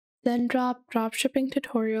Zendrop Dropshipping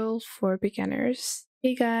tutorial for beginners.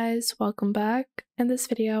 Hey guys, welcome back. In this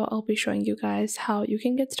video, I'll be showing you guys how you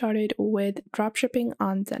can get started with dropshipping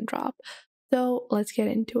on Zendrop. So let's get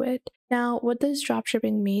into it. Now, what does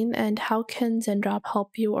dropshipping mean and how can Zendrop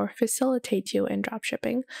help you or facilitate you in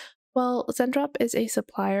dropshipping? Well, Zendrop is a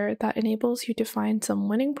supplier that enables you to find some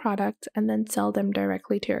winning products and then sell them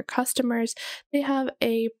directly to your customers. They have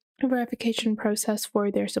a verification process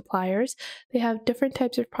for their suppliers. They have different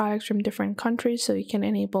types of products from different countries, so you can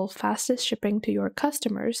enable fastest shipping to your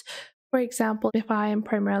customers. For example, if I am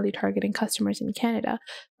primarily targeting customers in Canada,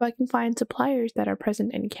 so I can find suppliers that are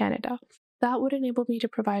present in Canada. That would enable me to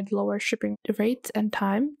provide lower shipping rates and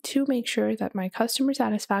time to make sure that my customer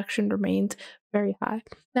satisfaction remains very high.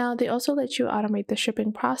 Now, they also let you automate the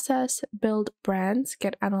shipping process, build brands,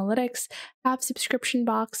 get analytics, have subscription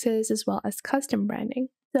boxes, as well as custom branding.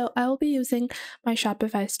 So I will be using my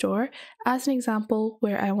Shopify store as an example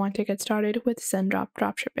where I want to get started with Zendrop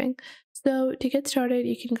Dropshipping. So to get started,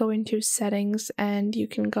 you can go into settings and you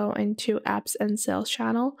can go into apps and sales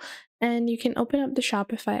channel and you can open up the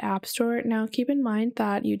Shopify app store. Now keep in mind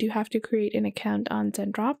that you do have to create an account on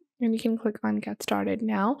Zendrop and you can click on get started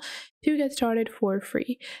now to get started for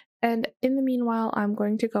free. And in the meanwhile, I'm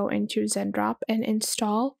going to go into Zendrop and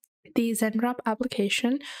install the Zendrop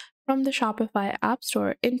application from the Shopify App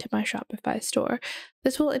Store into my Shopify store.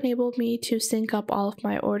 This will enable me to sync up all of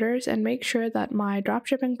my orders and make sure that my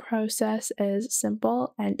dropshipping process is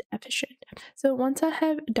simple and efficient. So once I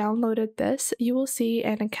have downloaded this, you will see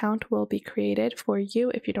an account will be created for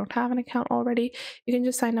you. If you don't have an account already, you can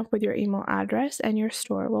just sign up with your email address and your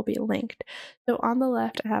store will be linked. So on the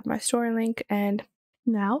left, I have my store link, and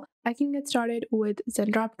now I can get started with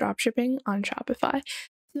Zendrop Dropshipping on Shopify.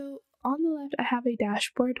 So on the left, I have a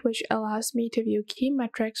dashboard which allows me to view key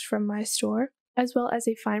metrics from my store, as well as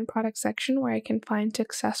a find product section where I can find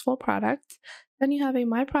successful products. Then you have a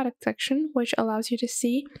my product section, which allows you to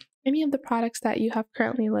see any of the products that you have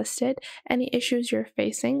currently listed, any issues you're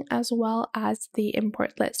facing, as well as the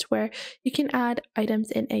import list where you can add items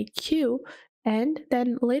in a queue and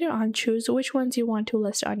then later on choose which ones you want to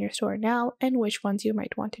list on your store now and which ones you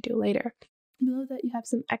might want to do later. Below that, you have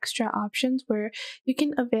some extra options where you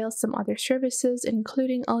can avail some other services,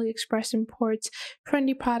 including AliExpress imports,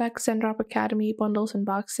 trendy products, Zendrop Academy, bundles and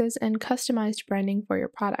boxes, and customized branding for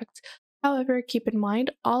your products. However, keep in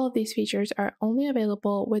mind, all of these features are only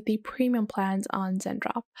available with the premium plans on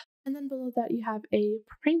Zendrop. And then below that, you have a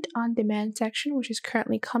print on demand section, which is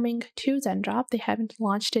currently coming to Zendrop. They haven't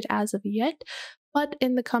launched it as of yet, but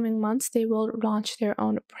in the coming months, they will launch their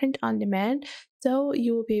own print on demand. So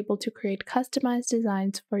you will be able to create customized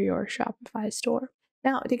designs for your Shopify store.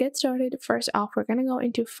 Now, to get started, first off, we're going to go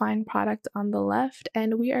into find product on the left,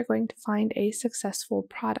 and we are going to find a successful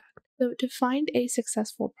product. So to find a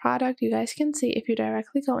successful product, you guys can see if you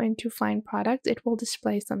directly go into find product, it will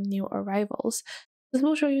display some new arrivals. This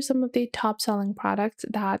will show you some of the top selling products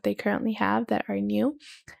that they currently have that are new.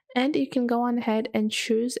 And you can go on ahead and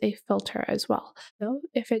choose a filter as well. So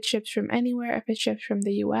if it ships from anywhere, if it ships from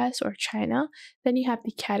the US or China, then you have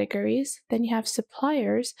the categories, then you have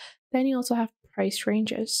suppliers, then you also have price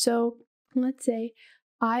ranges. So let's say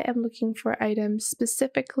I am looking for items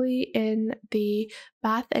specifically in the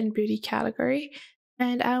bath and beauty category,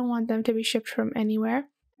 and I don't want them to be shipped from anywhere.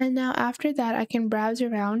 And now after that, I can browse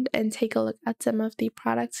around and take a look at some of the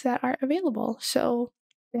products that are available. So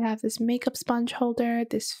they have this makeup sponge holder,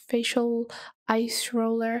 this facial ice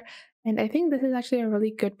roller, and I think this is actually a really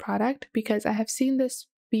good product because I have seen this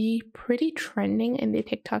be pretty trending in the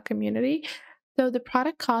TikTok community. So the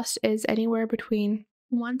product cost is anywhere between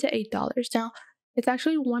 $1 to $8. Now, it's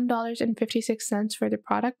actually $1.56 for the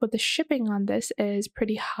product, but the shipping on this is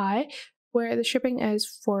pretty high, where the shipping is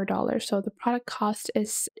 $4. So the product cost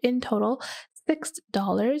is in total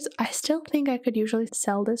 $6. I still think I could usually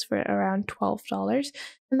sell this for around $12,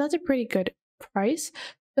 and that's a pretty good price.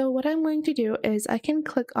 So what I'm going to do is I can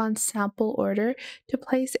click on sample order to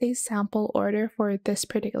place a sample order for this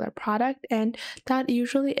particular product, and that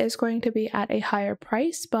usually is going to be at a higher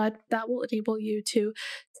price, but that will enable you to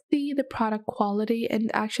see the product quality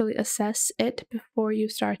and actually assess it before you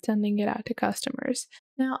start sending it out to customers.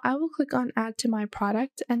 Now I will click on add to my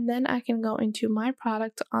product, and then I can go into my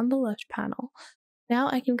product on the left panel. Now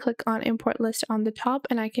I can click on import list on the top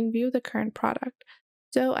and I can view the current product.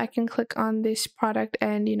 So I can click on this product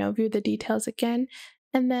and view the details again,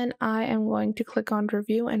 and then I am going to click on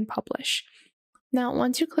review and publish. Now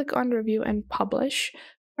once you click on review and publish,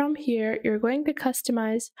 from here you're going to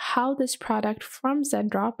customize how this product from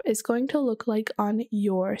Zendrop is going to look like on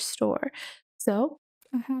your store. So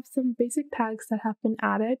I have some basic tags that have been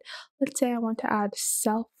added. Let's say I want to add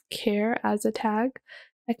self-care as a tag.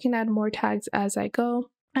 I can add more tags as I go.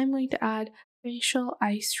 I'm going to add facial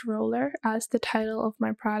ice roller as the title of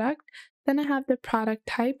my product. Then I have the product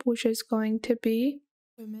type, which is going to be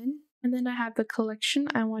women. And then I have the collection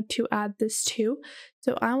I want to add this to.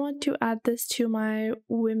 So I want to add this to my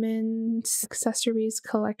women's accessories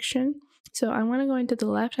collection. So I'm going to go into the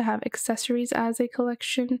left. I have accessories as a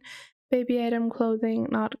collection, baby item clothing,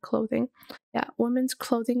 not clothing. Yeah, women's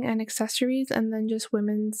clothing and accessories, and then just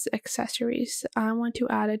women's accessories. I want to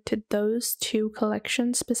add it to those two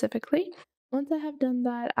collections specifically. Once I have done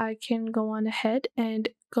that, I can go on ahead and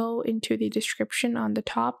go into the description on the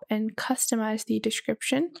top and customize the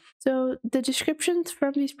description. So the descriptions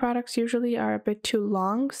from these products usually are a bit too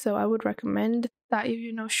long, so I would recommend that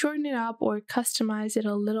you shorten it up or customize it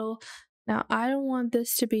a little. Now, I don't want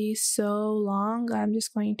this to be so long. I'm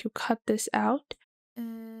just going to cut this out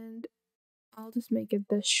and I'll just make it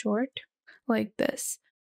this short, like this.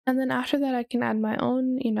 And then after that, I can add my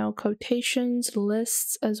own, quotations,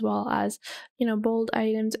 lists, as well as, bold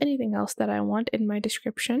items, anything else that I want in my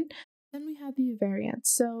description. Then we have the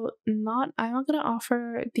variants. So I'm not going to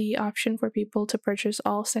offer the option for people to purchase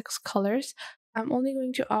all 6 colors. I'm only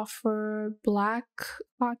going to offer black,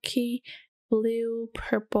 khaki, blue,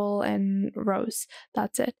 purple, and rose.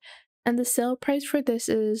 That's it. And the sale price for this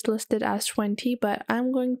is listed as 20, but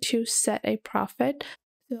I'm going to set a profit.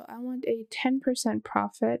 So I want a 10%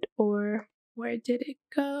 profit, or where did it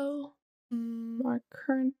go? Our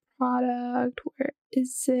current product, where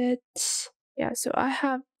is it? Yeah, so I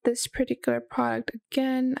have this particular product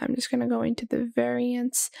again. I'm just going to go into the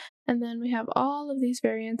variants, and then we have all of these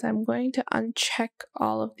variants. I'm going to uncheck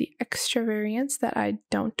all of the extra variants that I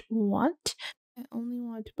don't want. I only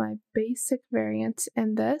want my basic variants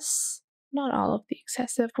in this, not all of the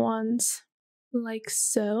excessive ones, like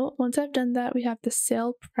so. Once I've done that, we have the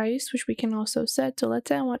sale price, which we can also set. So let's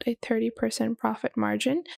say I want a 30% profit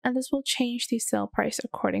margin, and this will change the sale price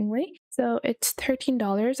accordingly. So it's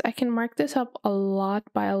 $13. I can mark this up a lot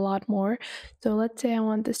by a lot more. So let's say I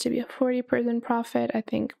want this to be a 40% profit. I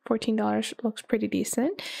think $14 looks pretty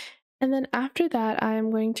decent. And then after that, I am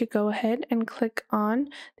going to go ahead and click on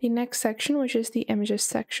the next section, which is the images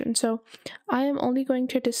section. So I am only going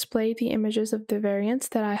to display the images of the variants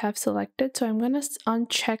that I have selected. So I'm going to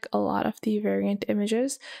uncheck a lot of the variant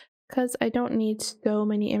images because I don't need so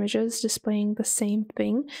many images displaying the same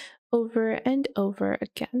thing over and over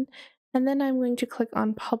again. And then I'm going to click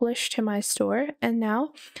on publish to my store, and now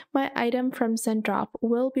my item from Zendrop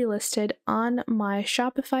will be listed on my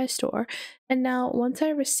Shopify store. And now once I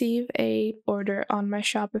receive a order on my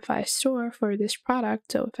Shopify store for this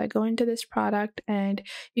product, so if I go into this product and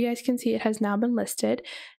you guys can see it has now been listed,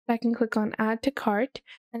 I can click on add to cart,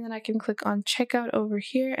 and then I can click on checkout over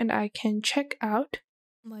here, and I can check out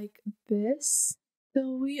like this.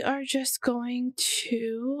 So we are just going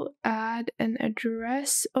to add an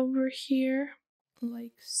address over here,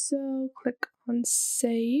 like so. Click on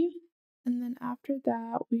save. And then after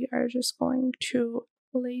that, we are just going to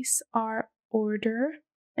place our order.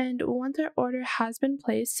 And once our order has been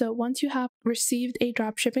placed, so once you have received a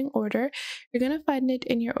dropshipping order, you're going to find it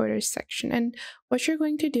in your orders section. And what you're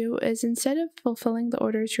going to do is, instead of fulfilling the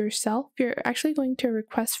orders yourself, you're actually going to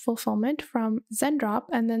request fulfillment from Zendrop,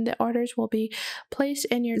 and then the orders will be placed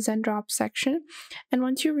in your Zendrop section. And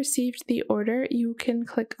once you received the order, you can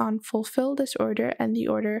click on fulfill this order, and the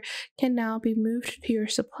order can now be moved to your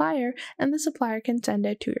supplier, and the supplier can send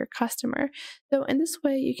it to your customer. So in this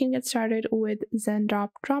way, you can get started with Zendrop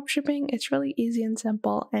Dropshipping. It's really easy and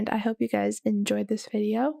simple, and I hope you guys enjoyed this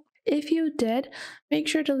video. If you did, make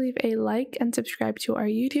sure to leave a like and subscribe to our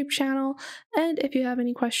YouTube channel. And if you have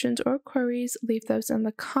any questions or queries, leave those in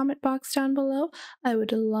the comment box down below. I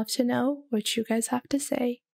would love to know what you guys have to say.